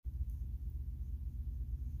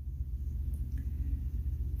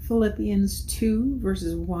Philippians 2,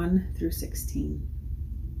 verses 1 through 16.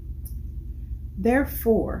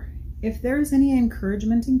 Therefore, if there is any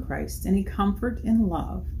encouragement in Christ, any comfort in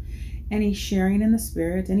love, any sharing in the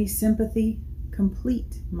Spirit, any sympathy,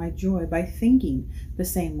 complete my joy by thinking the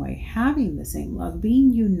same way, having the same love,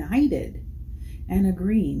 being united and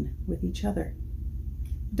agreeing with each other.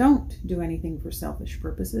 Don't do anything for selfish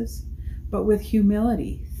purposes, but with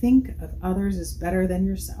humility think of others as better than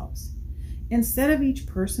yourselves. Instead of each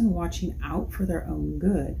person watching out for their own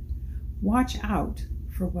good, watch out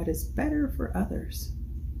for what is better for others.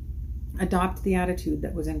 Adopt the attitude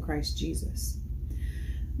that was in Christ Jesus.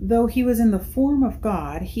 Though he was in the form of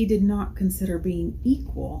God, he did not consider being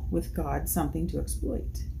equal with God something to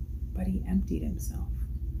exploit, but he emptied himself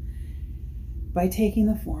by taking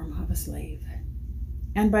the form of a slave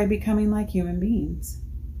and by becoming like human beings.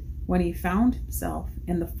 When he found himself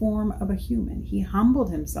in the form of a human, he humbled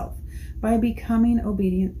himself by becoming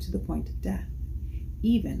obedient to the point of death,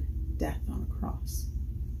 even death on a cross.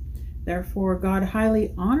 Therefore, God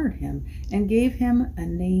highly honored him and gave him a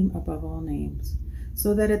name above all names,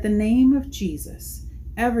 so that at the name of Jesus,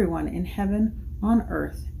 everyone in heaven, on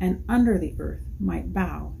earth, and under the earth might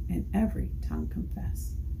bow and every tongue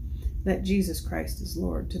confess that Jesus Christ is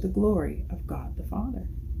Lord, to the glory of God the Father.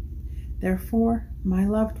 Therefore, my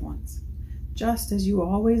loved ones, just as you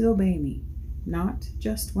always obey me, not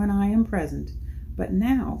just when I am present, but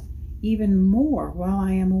now even more while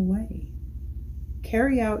I am away,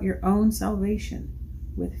 carry out your own salvation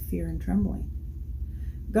with fear and trembling.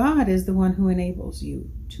 God is the one who enables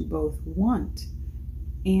you to both want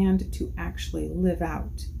and to actually live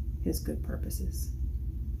out his good purposes.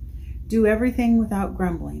 Do everything without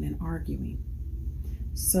grumbling and arguing,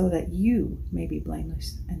 so that you may be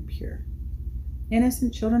blameless and pure,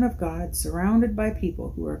 innocent children of God, surrounded by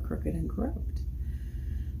people who are crooked and corrupt.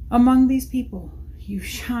 Among these people, you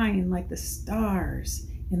shine like the stars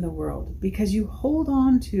in the world because you hold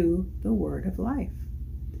on to the word of life.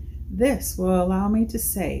 This will allow me to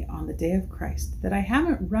say on the day of Christ that I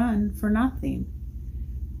haven't run for nothing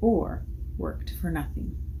or worked for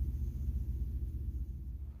nothing.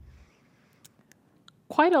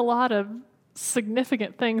 Quite a lot of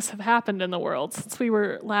significant things have happened in the world since we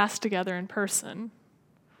were last together in person.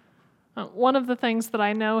 One of the things that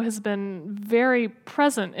I know has been very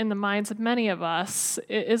present in the minds of many of us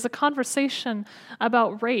is a conversation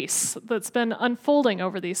about race that's been unfolding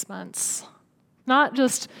over these months. Not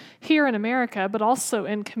just here in America, but also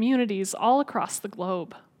in communities all across the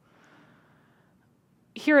globe.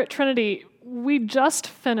 Here at Trinity, we just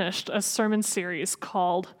finished a sermon series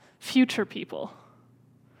called Future People.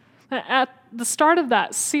 At the start of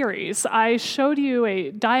that series, I showed you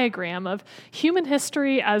a diagram of human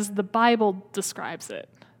history as the Bible describes it.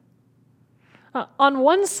 On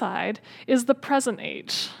one side is the present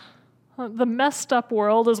age, the messed up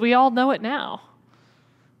world as we all know it now.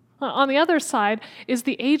 On the other side is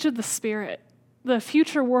the age of the Spirit, the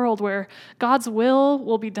future world where God's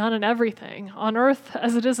will be done in everything, on earth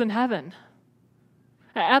as it is in heaven.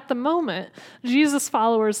 At the moment, Jesus'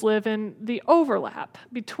 followers live in the overlap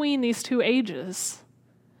between these two ages.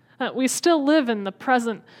 We still live in the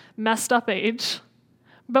present messed up age,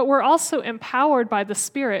 but we're also empowered by the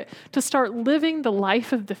Spirit to start living the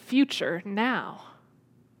life of the future now.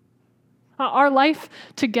 Our life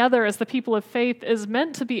together as the people of faith is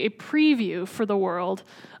meant to be a preview for the world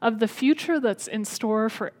of the future that's in store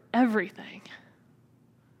for everything.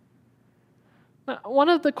 One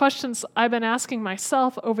of the questions I've been asking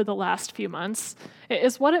myself over the last few months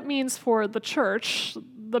is what it means for the church,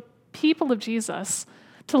 the people of Jesus,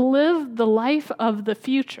 to live the life of the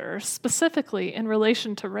future, specifically in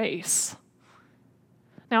relation to race.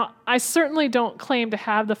 Now, I certainly don't claim to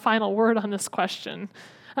have the final word on this question,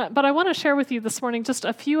 but I want to share with you this morning just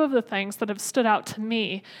a few of the things that have stood out to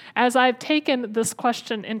me as I've taken this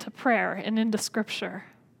question into prayer and into Scripture.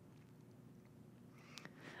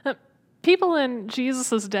 People in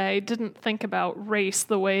Jesus' day didn't think about race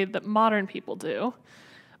the way that modern people do,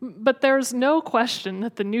 but there's no question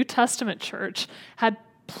that the New Testament church had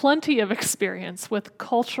plenty of experience with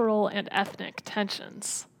cultural and ethnic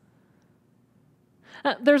tensions.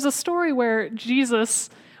 There's a story where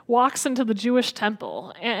Jesus walks into the Jewish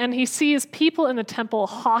temple, and he sees people in the temple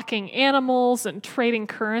hawking animals and trading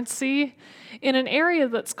currency in an area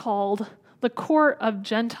that's called the Court of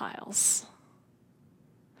Gentiles.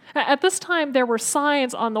 At this time, there were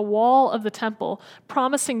signs on the wall of the temple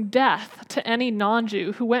promising death to any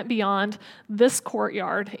non-Jew who went beyond this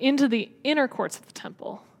courtyard into the inner courts of the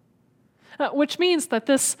temple. which means that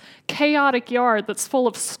this chaotic yard that's full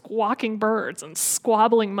of squawking birds and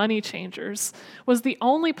squabbling money changers was the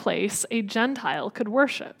only place a Gentile could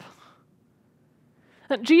worship.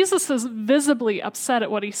 Jesus is visibly upset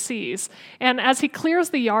at what he sees, and as he clears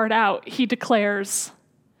the yard out, he declares,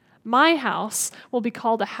 "My house will be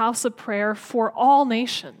called a house of prayer for all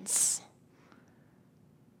nations."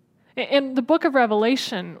 In the book of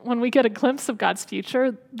Revelation, when we get a glimpse of God's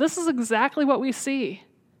future, this is exactly what we see.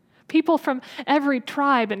 People from every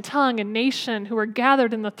tribe and tongue and nation who are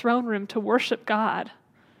gathered in the throne room to worship God.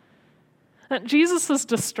 Jesus'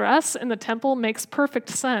 distress in the temple makes perfect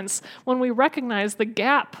sense when we recognize the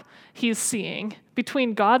gap he's seeing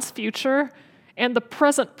between God's future and the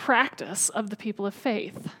present practice of the people of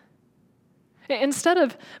faith. Instead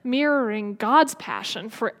of mirroring God's passion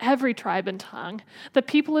for every tribe and tongue, the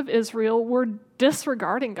people of Israel were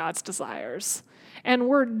disregarding God's desires and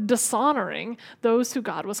were dishonoring those who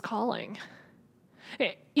God was calling.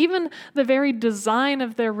 Even the very design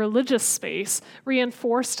of their religious space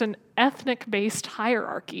reinforced an ethnic-based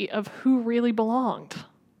hierarchy of who really belonged.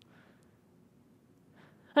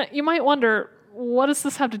 You might wonder, what does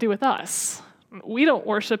this have to do with us? We don't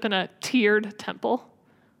worship in a tiered temple.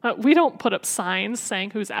 We don't put up signs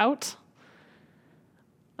saying who's out.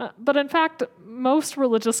 But in fact, most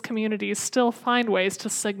religious communities still find ways to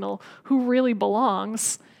signal who really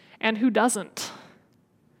belongs and who doesn't.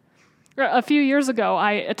 A few years ago,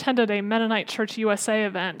 I attended a Mennonite Church USA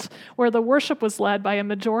event where the worship was led by a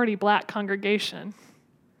majority black congregation.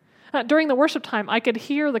 During the worship time, I could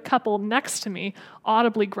hear the couple next to me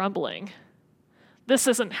audibly grumbling. "This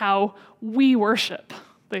isn't how we worship,"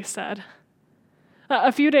 they said.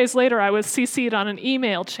 A few days later, I was CC'd on an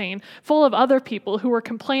email chain full of other people who were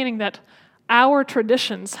complaining that our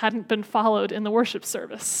traditions hadn't been followed in the worship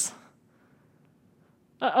service.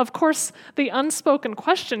 Of course, the unspoken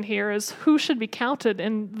question here is who should be counted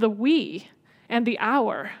in the we and the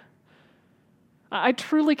our. I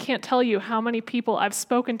truly can't tell you how many people I've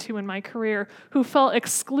spoken to in my career who felt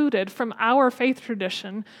excluded from our faith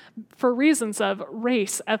tradition for reasons of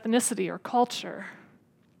race, ethnicity, or culture.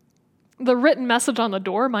 The written message on the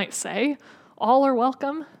door might say, "All are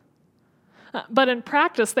welcome." But in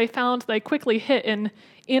practice, they found they quickly hit an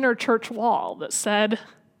inner church wall that said,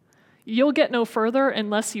 "You'll get no further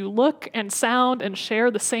unless you look and sound and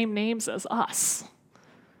share the same names as us."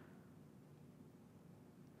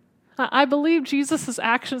 I believe Jesus'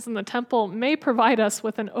 actions in the temple may provide us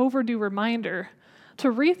with an overdue reminder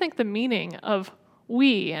to rethink the meaning of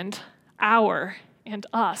we and our and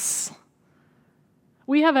us.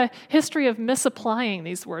 We have a history of misapplying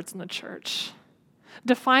these words in the church,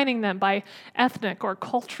 defining them by ethnic or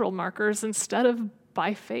cultural markers instead of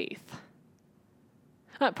by faith.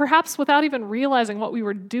 Perhaps without even realizing what we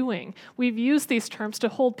were doing, we've used these terms to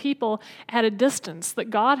hold people at a distance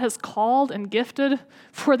that God has called and gifted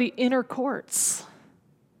for the inner courts.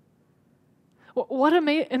 What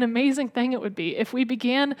an amazing thing it would be if we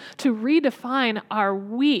began to redefine our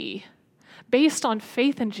we based on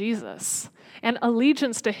faith in Jesus and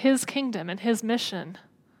allegiance to his kingdom and his mission.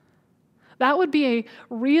 That would be a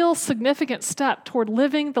real significant step toward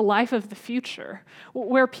living the life of the future,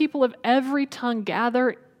 where people of every tongue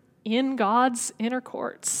gather in God's inner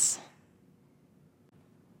courts.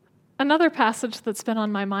 Another passage that's been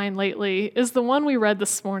on my mind lately is the one we read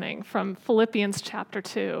this morning from Philippians chapter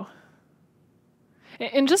 2.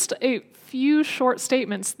 In just a few short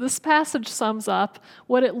statements, this passage sums up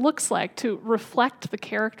what it looks like to reflect the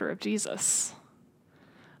character of Jesus.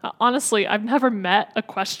 Honestly, I've never met a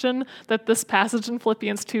question that this passage in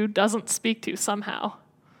Philippians 2 doesn't speak to somehow.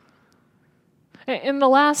 In the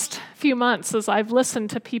last few months, as I've listened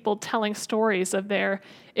to people telling stories of their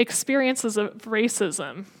experiences of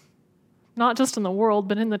racism, not just in the world,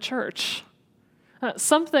 but in the church,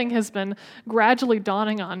 something has been gradually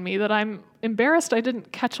dawning on me that I'm embarrassed I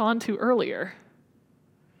didn't catch on to earlier.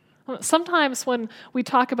 Sometimes when we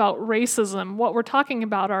talk about racism, what we're talking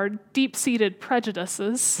about are deep-seated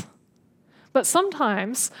prejudices. But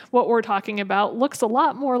sometimes what we're talking about looks a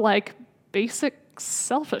lot more like basic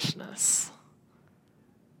selfishness.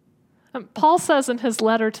 Paul says in his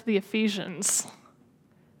letter to the Ephesians,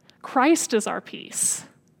 "Christ is our peace.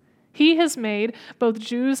 He has made both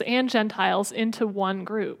Jews and Gentiles into one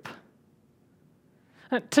group."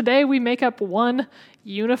 Today we make up one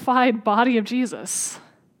unified body of Jesus.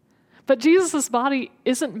 But Jesus' body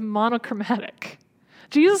isn't monochromatic.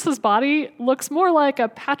 Jesus' body looks more like a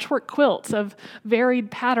patchwork quilt of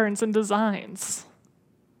varied patterns and designs.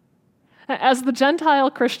 As the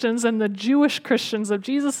Gentile Christians and the Jewish Christians of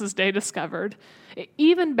Jesus' day discovered,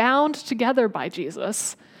 even bound together by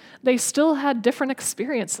Jesus, they still had different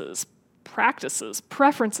experiences, practices,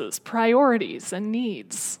 preferences, priorities, and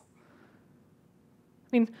needs.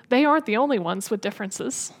 I mean, they aren't the only ones with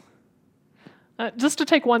differences. Just to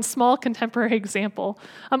take one small contemporary example,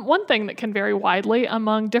 one thing that can vary widely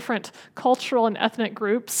among different cultural and ethnic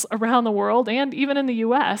groups around the world and even in the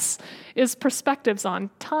US is perspectives on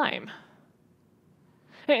time.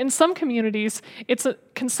 In some communities, it's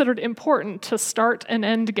considered important to start and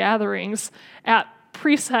end gatherings at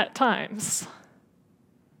preset times.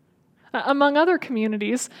 Among other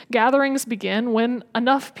communities, gatherings begin when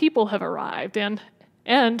enough people have arrived and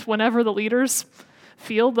end whenever the leaders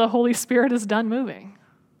feel the Holy Spirit is done moving.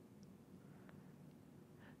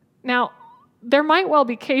 Now, there might well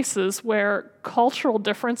be cases where cultural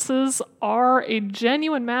differences are a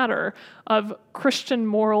genuine matter of Christian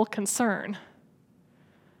moral concern.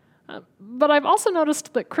 But I've also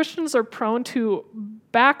noticed that Christians are prone to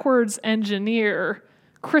backwards engineer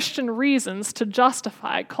Christian reasons to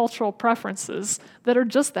justify cultural preferences that are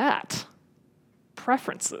just that,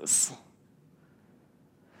 preferences.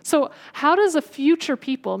 So how does a future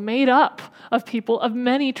people made up of people of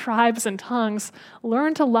many tribes and tongues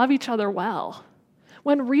learn to love each other well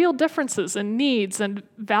when real differences in needs and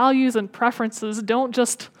values and preferences don't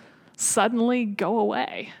just suddenly go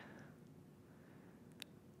away?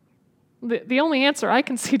 The only answer I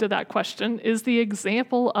can see to that question is the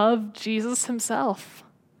example of Jesus himself.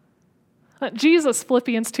 Jesus,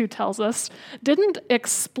 Philippians 2 tells us, didn't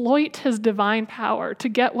exploit his divine power to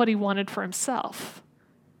get what he wanted for himself.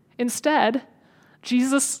 Instead,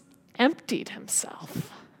 Jesus emptied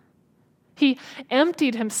himself. He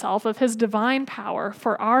emptied himself of his divine power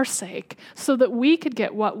for our sake so that we could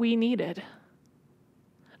get what we needed.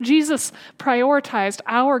 Jesus prioritized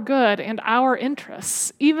our good and our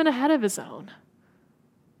interests, even ahead of his own.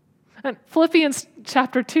 And Philippians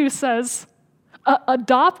chapter 2 says,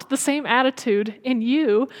 adopt the same attitude in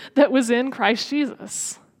you that was in Christ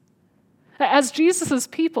Jesus. As Jesus'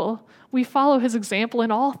 people, we follow his example in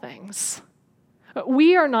all things.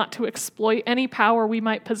 We are not to exploit any power we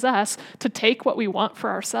might possess to take what we want for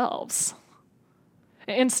ourselves.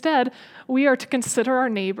 Instead, we are to consider our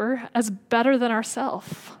neighbor as better than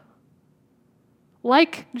ourselves.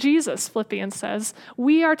 Like Jesus, Philippians says,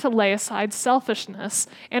 we are to lay aside selfishness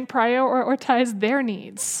and prioritize their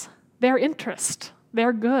needs, their interest,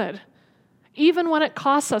 their good, even when it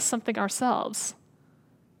costs us something ourselves.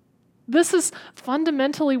 This is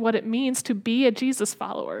fundamentally what it means to be a Jesus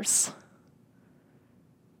followers.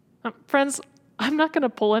 Friends, I'm not going to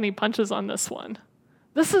pull any punches on this one.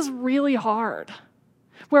 This is really hard.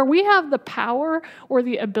 Where we have the power or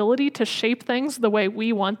the ability to shape things the way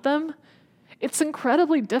we want them, it's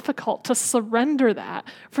incredibly difficult to surrender that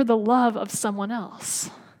for the love of someone else.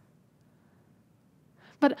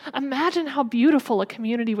 But imagine how beautiful a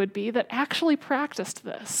community would be that actually practiced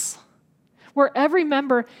this, where every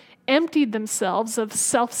member emptied themselves of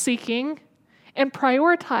self-seeking and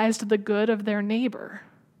prioritized the good of their neighbor.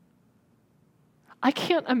 I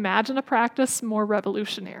can't imagine a practice more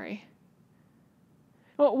revolutionary.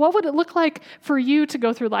 What would it look like for you to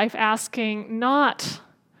go through life asking not,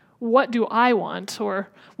 what do I want, or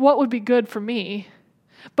what would be good for me,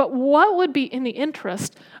 but what would be in the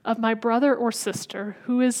interest of my brother or sister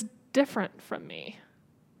who is different from me?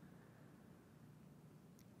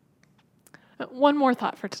 One more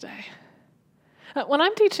thought for today. When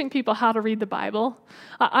I'm teaching people how to read the Bible,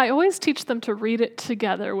 I always teach them to read it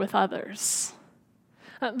together with others.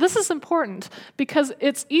 This is important because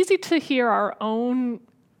it's easy to hear our own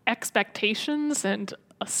expectations and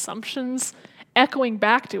assumptions echoing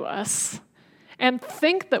back to us and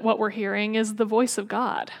think that what we're hearing is the voice of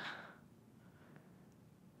God.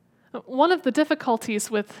 One of the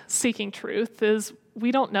difficulties with seeking truth is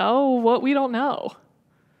we don't know what we don't know.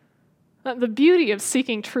 The beauty of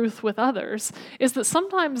seeking truth with others is that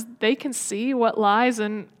sometimes they can see what lies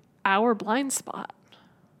in our blind spot.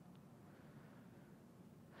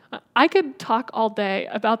 I could talk all day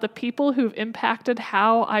about the people who've impacted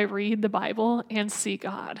how I read the Bible and see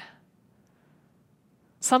God.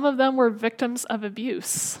 Some of them were victims of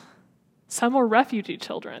abuse. Some were refugee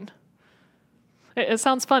children. It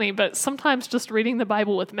sounds funny, but sometimes just reading the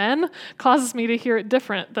Bible with men causes me to hear it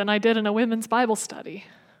different than I did in a women's Bible study.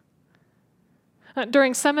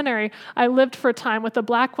 During seminary, I lived for a time with a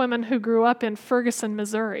black woman who grew up in Ferguson,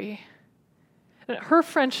 Missouri. Her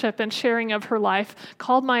friendship and sharing of her life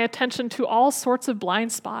called my attention to all sorts of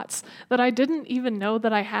blind spots that I didn't even know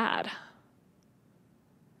that I had.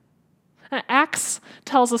 Acts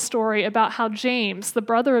tells a story about how James, the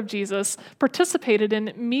brother of Jesus, participated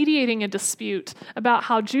in mediating a dispute about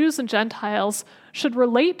how Jews and Gentiles should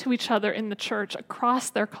relate to each other in the church across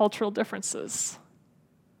their cultural differences.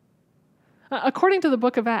 According to the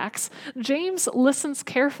book of Acts, James listens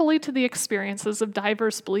carefully to the experiences of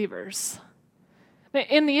diverse believers.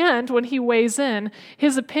 In the end, when he weighs in,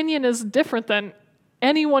 his opinion is different than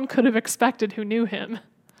anyone could have expected who knew him,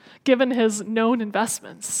 given his known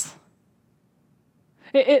investments.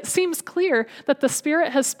 It seems clear that the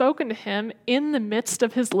Spirit has spoken to him in the midst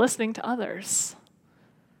of his listening to others.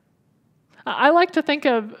 I like to think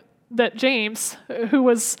of that James, who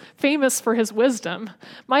was famous for his wisdom,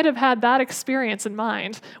 might have had that experience in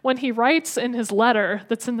mind when he writes in his letter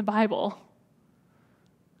that's in the Bible,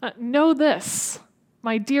 "Know this,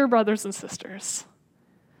 my dear brothers and sisters.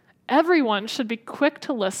 Everyone should be quick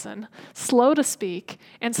to listen, slow to speak,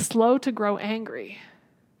 and slow to grow angry."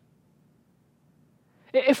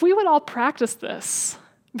 If we would all practice this,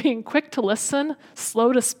 being quick to listen,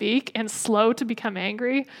 slow to speak, and slow to become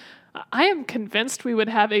angry, I am convinced we would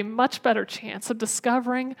have a much better chance of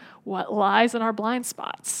discovering what lies in our blind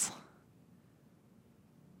spots.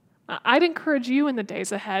 I'd encourage you in the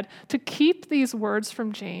days ahead to keep these words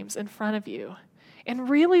from James in front of you and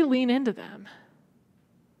really lean into them.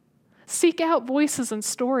 Seek out voices and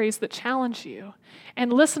stories that challenge you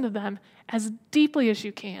and listen to them as deeply as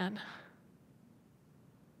you can.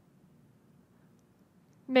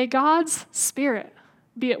 May God's Spirit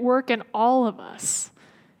be at work in all of us,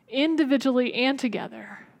 individually and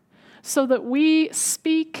together, so that we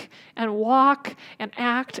speak and walk and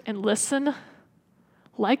act and listen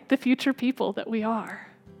like the future people that we are.